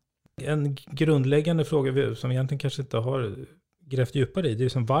om dagen. En grundläggande fråga som vi egentligen kanske inte har grävt djupare i, det är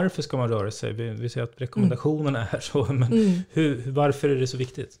liksom varför ska man röra sig? Vi säger att rekommendationen är så, men varför är det så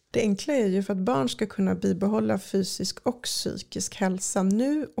viktigt? Det enkla är ju för att barn ska kunna bibehålla fysisk och psykisk hälsa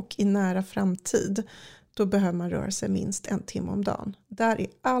nu och i nära framtid. Då behöver man röra sig minst 1 timme om dagen. Där är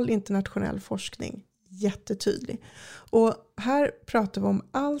all internationell forskning jättetydlig. Och här pratar vi om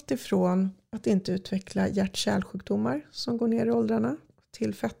allt ifrån att inte utveckla hjärt-kärlsjukdomar som går ner i åldrarna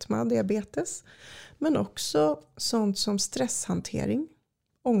till fetma, diabetes. Men också sånt som stresshantering,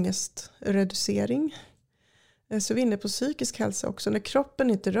 ångestreducering. Så vi är inne på psykisk hälsa också. När kroppen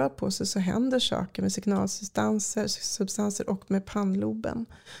inte rör på sig så händer saker med signalsubstanser och med pannloben.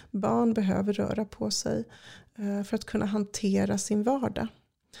 Barn behöver röra på sig för att kunna hantera sin vardag.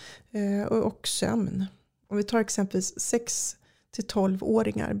 Och sömn. Om vi tar exempelvis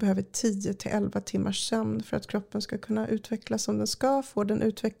 6-12-åringar behöver 10-11 timmars sömn för att kroppen ska kunna utvecklas som den ska. Få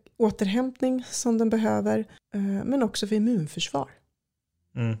den återhämtning som den behöver. Men också för immunförsvar.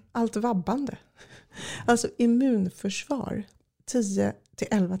 Allt vabbande. Alltså immunförsvar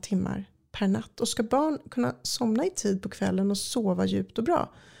 10-11 timmar per natt. Och ska barn kunna somna i tid på kvällen och sova djupt och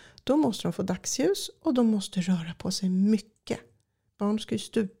bra, då måste de få dagsljus och de måste röra på sig mycket. Barn ska ju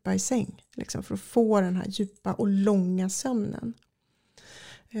stupa i säng liksom, för att få den här djupa och långa sömnen.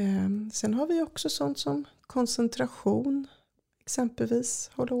 Sen har vi också sånt som koncentration.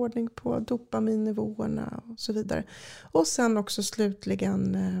 Exempelvis hålla ordning på dopaminnivåerna och så vidare. Och sen också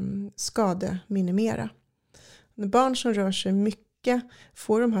slutligen skademinimera. När barn som rör sig mycket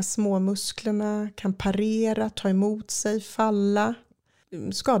får de här små musklerna, kan parera, ta emot sig, falla.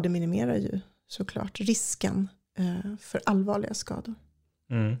 Skademinimerar ju såklart risken för allvarliga skador.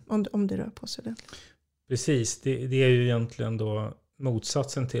 Om det rör på sig det. Precis, det är ju egentligen då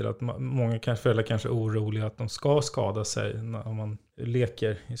motsatsen till att många föräldrar kanske är oroliga att de ska skada sig om man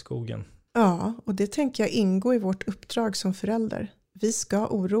leker i skogen. Ja, och det tänker jag ingår i vårt uppdrag som förälder. Vi ska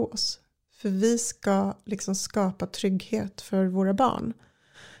oroa oss. För vi ska liksom skapa trygghet för våra barn.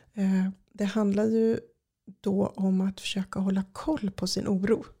 Det handlar ju då om att försöka hålla koll på sin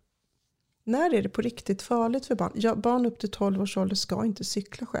oro. När är det på riktigt farligt för barn? Ja, barn upp till 12 års ålder ska inte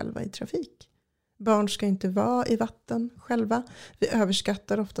cykla själva i trafik. Barn ska inte vara i vatten själva. Vi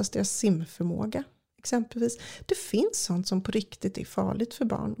överskattar oftast deras simförmåga exempelvis. Det finns sånt som på riktigt är farligt för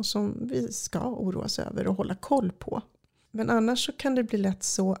barn och som vi ska oroa oss över och hålla koll på. Men annars så kan det bli lätt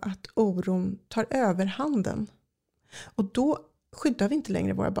så att oron tar överhanden. Och då skyddar vi inte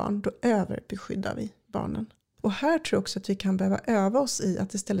längre våra barn, då överbeskyddar vi barnen. Och här tror jag också att vi kan behöva öva oss i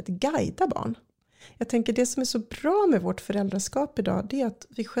att istället guida barn. Jag tänker det som är så bra med vårt föräldraskap idag, det är att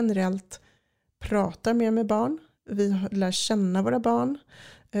vi generellt pratar mer med barn. Vi lär känna våra barn.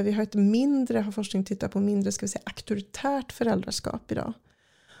 Vi har har forskning tittat på mindre, ska vi säga, auktoritärt föräldraskap idag.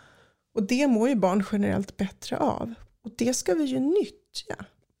 Och det mår ju barn generellt bättre av. Och det ska vi ju nyttja.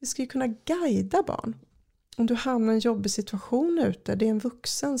 Vi ska ju kunna guida barn. Om du hamnar i en jobbig situation ute, det är en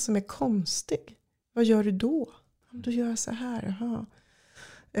vuxen som är konstig. Vad gör du då? Om du gör så här, jaha.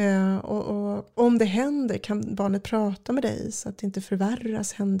 Och om det händer kan barnet prata med dig så att det inte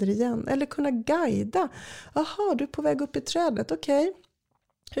förvärras, händer igen. Eller kunna guida. Jaha, du är på väg upp i trädet, okej.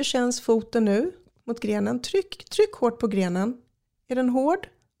 Hur känns foten nu mot grenen? Tryck hårt på grenen. Är den hård?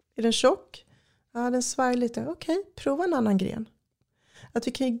 Är den tjock? Ja, den svaj lite. Okej, prova en annan gren. Att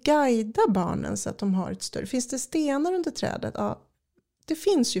vi kan ju guida barnen så att de har ett större. Finns det stenar under trädet? Ja, det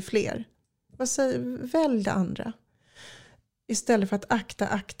finns ju fler. Välj det andra. Istället för att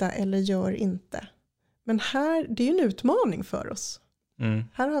akta eller gör inte. Men här, det är ju en utmaning för oss.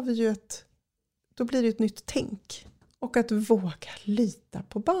 Här har vi ju då blir det ett nytt tänk. Och att våga lita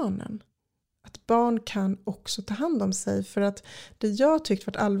på barnen. Att barn kan också ta hand om sig. För att det jag tyckt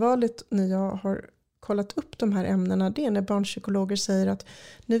varit allvarligt när jag har kollat upp de här ämnena, det är när barnpsykologer säger att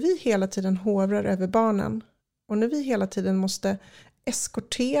när vi hela tiden hovrar över barnen och när vi hela tiden måste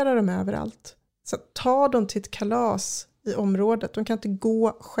eskortera dem överallt, så ta dem till ett kalas i området. De kan inte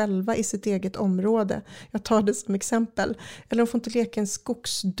gå själva i sitt eget område. Jag tar det som exempel. Eller de får inte leka en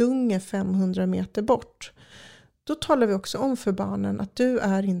skogsdunge 500 meter bort. Då talar vi också om för barnen att du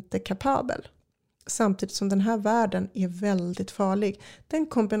är inte kapabel. Samtidigt som den här världen är väldigt farlig. Den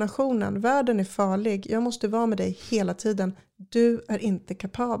kombinationen, världen är farlig, jag måste vara med dig hela tiden. Du är inte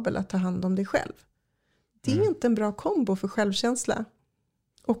kapabel att ta hand om dig själv. Det är inte en bra kombo för självkänsla.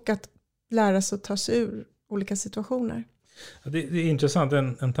 Och att lära sig att ta sig ur olika situationer. Det är intressant.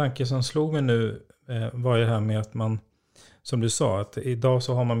 En tanke som slog mig nu var ju det här med att man, som du sa, att idag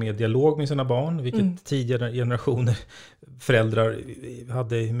så har man mer dialog med sina barn, vilket tidigare generationer föräldrar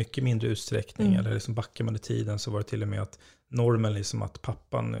hade i mycket mindre utsträckning. Eller liksom backar man i tiden så var det till och med att normen liksom att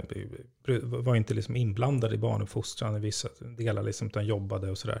pappan var inte liksom inblandad i barnuppfostran i vissa delar liksom, utan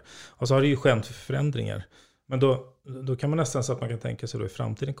jobbade och sådär. Och så har det ju skett förändringar. Men då kan man nästan så att man kan tänka sig då i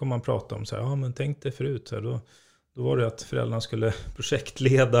framtiden kommer man prata om så här, ja men tänk dig förut så här, då var det att föräldrarna skulle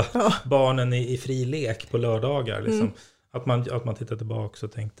projektleda barnen i fri lek på lördagar liksom. Att man tittar tillbaka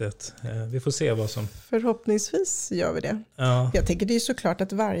och tänkte att vi får se vad som... Förhoppningsvis gör vi det. Ja. Jag tänker det är såklart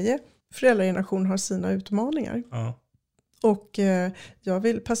att varje föräldrageneration har sina utmaningar. Ja. Och jag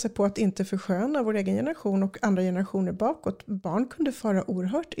vill passa på att inte försköna vår egen generation och andra generationer bakåt. Barn kunde fara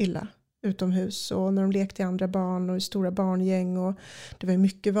oerhört illa utomhus och när de lekte i andra barn och i stora barngäng. Och det var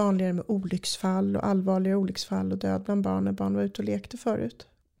mycket vanligare med olycksfall och allvarliga olycksfall och död bland barn när barn var ute och lekte förut.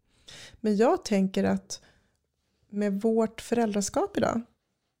 Men jag tänker att med vårt föräldraskap idag,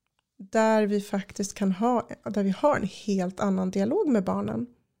 där vi faktiskt där vi har en helt annan dialog med barnen.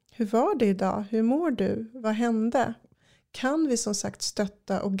 Hur var det idag? Hur mår du? Vad hände? Kan vi som sagt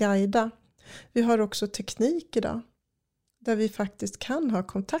stötta och guida? Vi har också teknik idag, där vi faktiskt kan ha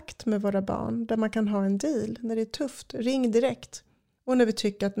kontakt med våra barn, där man kan ha en deal. När det är tufft, ring direkt. Och när vi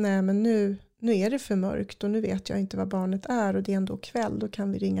tycker att nej men nu är det för mörkt och nu vet jag inte vad barnet är och det är ändå kväll, då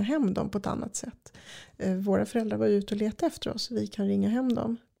kan vi ringa hem dem på ett annat sätt. Våra föräldrar var ute och letade efter oss, vi kan ringa hem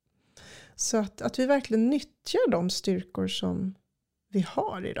dem. Så att vi verkligen nyttjar de styrkor som vi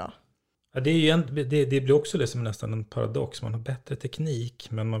har idag. Ja, det blir också liksom nästan en paradox. Man har bättre teknik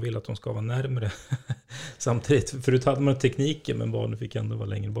men man vill att de ska vara närmare samtidigt. Förut hade man tekniken men barnen fick ändå vara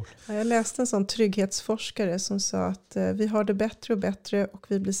längre bort. Ja, jag läste en sån trygghetsforskare som sa att vi har det bättre och bättre och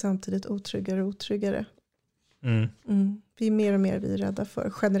vi blir samtidigt otryggare och otryggare. Vi är mer och mer vi är rädda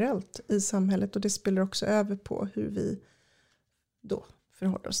för generellt i samhället och det spelar också över på hur vi då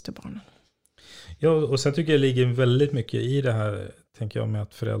förhåller oss till barnen. Ja, och sen tycker jag det ligger väldigt mycket i det här, tänker jag, med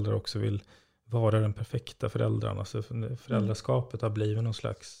att föräldrar också vill vara den perfekta föräldern. Alltså föräldraskapet har blivit någon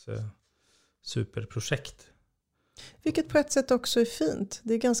slags superprojekt. Vilket på ett sätt också är fint.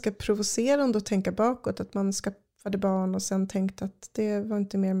 Det är ganska provocerande att tänka bakåt att man skaffade barn och sen tänkte att det var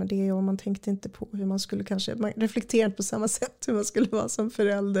inte mer med det och man tänkte inte på hur man skulle man reflekterade på samma sätt hur man skulle vara som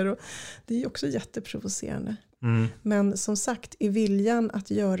förälder och det är också jätteprovocerande. Men som sagt, i viljan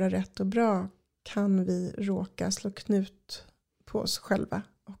att göra rätt och bra kan vi råka slå knut på oss själva.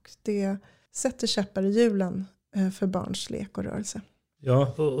 Och det sätter käppar i hjulen för barns lek och rörelse.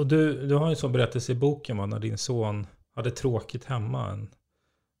 Ja, och du har en sån berättelse i boken när din son hade tråkigt hemma en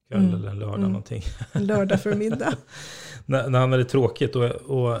kväll eller en lördag någonting. En lördag för middag. när han hade tråkigt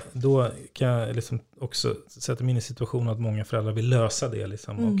och då kan jag liksom också sätta mig in i situationen att många föräldrar vill lösa det.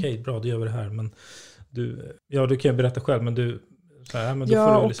 Liksom. Okej, bra, då gör vi det här. Men du kan ju berätta själv, men du Så här, men då ja,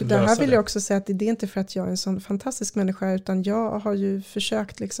 får du och liksom det här lösa vill jag också säga att det är inte för att jag är en sån fantastisk människa, utan jag har ju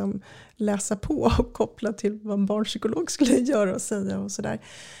försökt liksom läsa på och koppla till vad en barnpsykolog skulle göra och säga och sådär.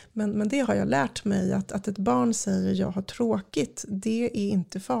 Men det har jag lärt mig, att ett barn säger jag har tråkigt, det är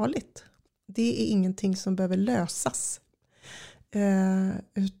inte farligt. Det är ingenting som behöver lösas.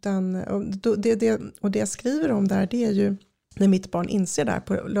 Och det jag skriver om där, det är ju när mitt barn inser där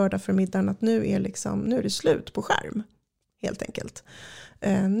på lördag förmiddagen att nu är det slut på skärm. Helt enkelt.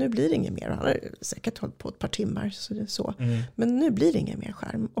 Nu blir det inget mer. Han har säkert hållit på ett par timmar. Så det är så. Men nu blir det inget mer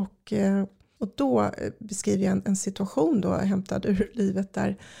skärm. Och då beskriver jag en situation då hämtad ur livet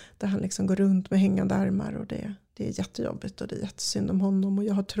där han liksom går runt med hängande armar. Och det är jättejobbigt och det är jättesynd om honom. Och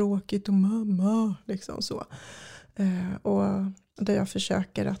jag har tråkigt och mamma. Liksom så. Och där jag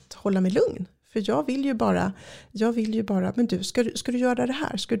försöker att hålla mig lugn. För jag vill ju bara, men du, ska du göra det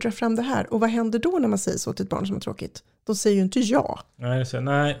här? Ska du dra fram det här? Och vad händer då när man säger så till ett barn som har tråkigt? De säger ju inte ja. Nej. Så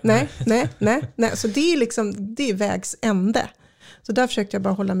det är liksom, det är vägs ände. Så där försökte jag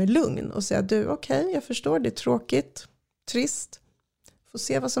bara hålla mig lugn och säga, du okej, jag förstår, det är tråkigt, trist. Får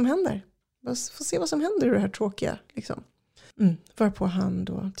se vad som händer. Får se vad som händer i det här tråkiga. Liksom. Varpå han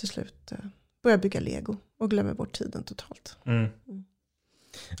då till slut börjar bygga Lego och glömmer bort tiden totalt.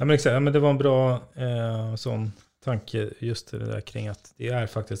 Ja, men exakt. Ja, men det var en bra sån tanke just det där kring att det är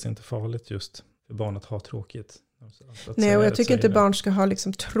faktiskt inte farligt just för barn att ha tråkigt. Nej, och jag tycker inte barn ska ha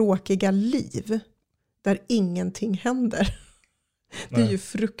liksom tråkiga liv där ingenting händer. Det är ju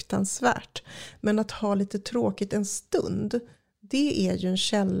fruktansvärt. Men att ha lite tråkigt en stund, det är ju en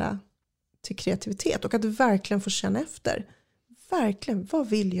källa till kreativitet. Och att verkligen få känna efter. Verkligen, vad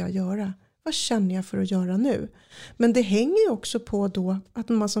vill jag göra? Vad känner jag för att göra nu? Men det hänger ju också på då att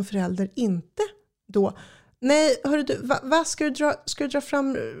man som förälder inte då, nej, hörru du, vad ska du dra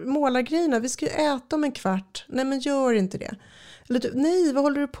fram målargrejerna? Vi ska ju äta om en kvart. Nej, men gör inte det. Eller du, nej, vad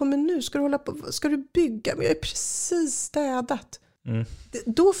håller du på med nu? Ska du bygga? Men jag är precis städat.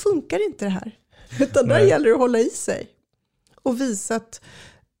 Då funkar inte det här. Utan där gäller det att hålla i sig. Och visa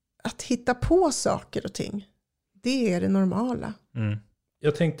att hitta på saker och ting. Det är det normala.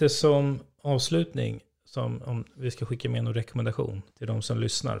 Jag tänkte som avslutning, som om vi ska skicka med någon rekommendation till de som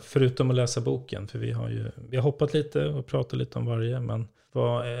lyssnar. Förutom att läsa boken, för vi har hoppat lite och pratat lite om varje. Men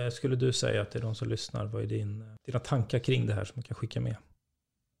vad skulle du säga till de som lyssnar? Vad är dina tankar kring det här som man kan skicka med?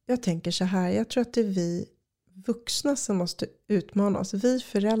 Jag tänker så här, jag tror att det är vi vuxna som måste utmana oss. Vi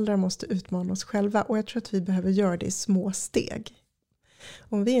föräldrar måste utmana oss själva. Och jag tror att vi behöver göra det i små steg.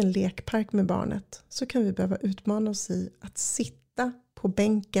 Om vi är i en lekpark med barnet så kan vi behöva utmana oss i att sitta på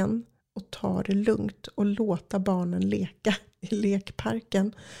bänken och ta det lugnt och låta barnen leka i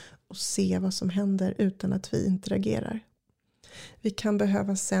lekparken och se vad som händer utan att vi interagerar. Vi kan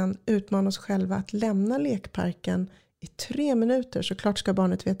behöva sen utmana oss själva att lämna lekparken i 3 minuter, såklart ska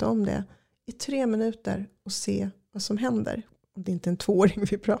barnet veta om det, i 3 minuter och se vad som händer. Det är inte en 2-åring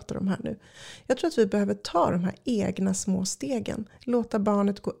vi pratar om här nu. Jag tror att vi behöver ta de här egna små stegen. Låta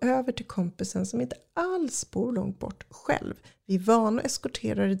barnet gå över till kompisen som inte alls bor långt bort själv. Vi är vana att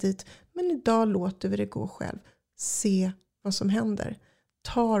eskortera det dit, men idag låter vi det gå själv. Se vad som händer.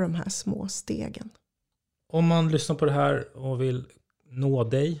 Ta de här små stegen. Om man lyssnar på det här och vill nå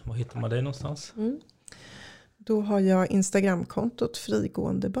dig, var hittar man dig någonstans? Då har jag Instagramkontot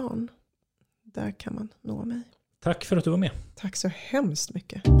Frigående barn. Där kan man nå mig. Tack för att du var med. Tack så hemskt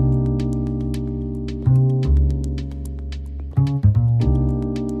mycket.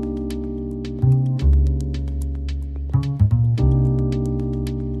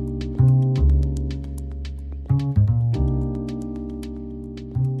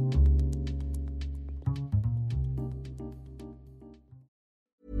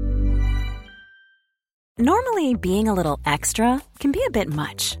 Normally, being a little extra can be a bit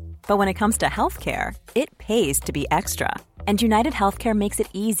much. But when it comes to healthcare, it pays to be extra. And United Healthcare makes it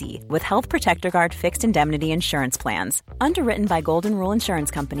easy with Health Protector Guard fixed indemnity insurance plans. Underwritten by Golden Rule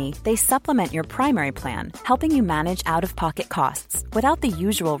Insurance Company, they supplement your primary plan, helping you manage out-of-pocket costs without the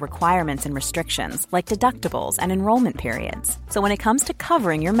usual requirements and restrictions like deductibles and enrollment periods. So when it comes to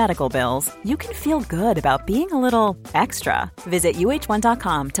covering your medical bills, you can feel good about being a little extra. Visit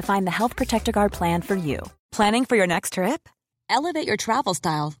uh1.com to find the Health Protector Guard plan for you. Planning for your next trip? Elevate your travel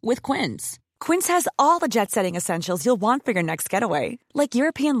style with Quince. Quince has all the jet-setting essentials you'll want for your next getaway, like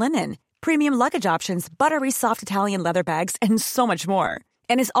European linen, premium luggage options, buttery soft Italian leather bags, and so much more.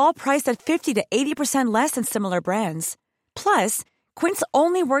 And is all priced at 50 to 80% less than similar brands. Plus, Quince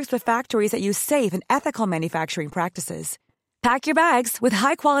only works with factories that use safe and ethical manufacturing practices. Pack your bags with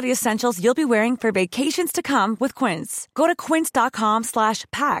high-quality essentials you'll be wearing for vacations to come with Quince. Go to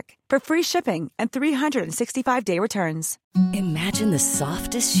quince.com/pack for free shipping and 365-day returns. Imagine the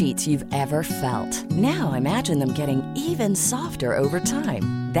softest sheets you've ever felt. Now imagine them getting even softer over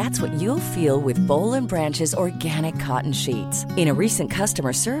time. That's what you'll feel with Boll & Branch's organic cotton sheets. In a recent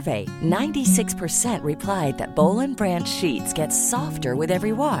customer survey, 96% replied that Boll & Branch sheets get softer with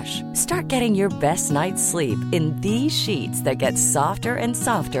every wash. Start getting your best night's sleep in these sheets that get softer and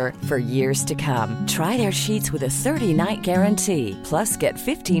softer for years to come. Try their sheets with a 30-night guarantee. Plus, get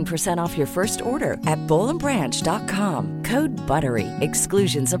 15% off your first order at bollandbranch.com. Code BUTTERY.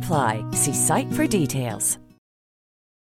 Exclusions apply. See site for details.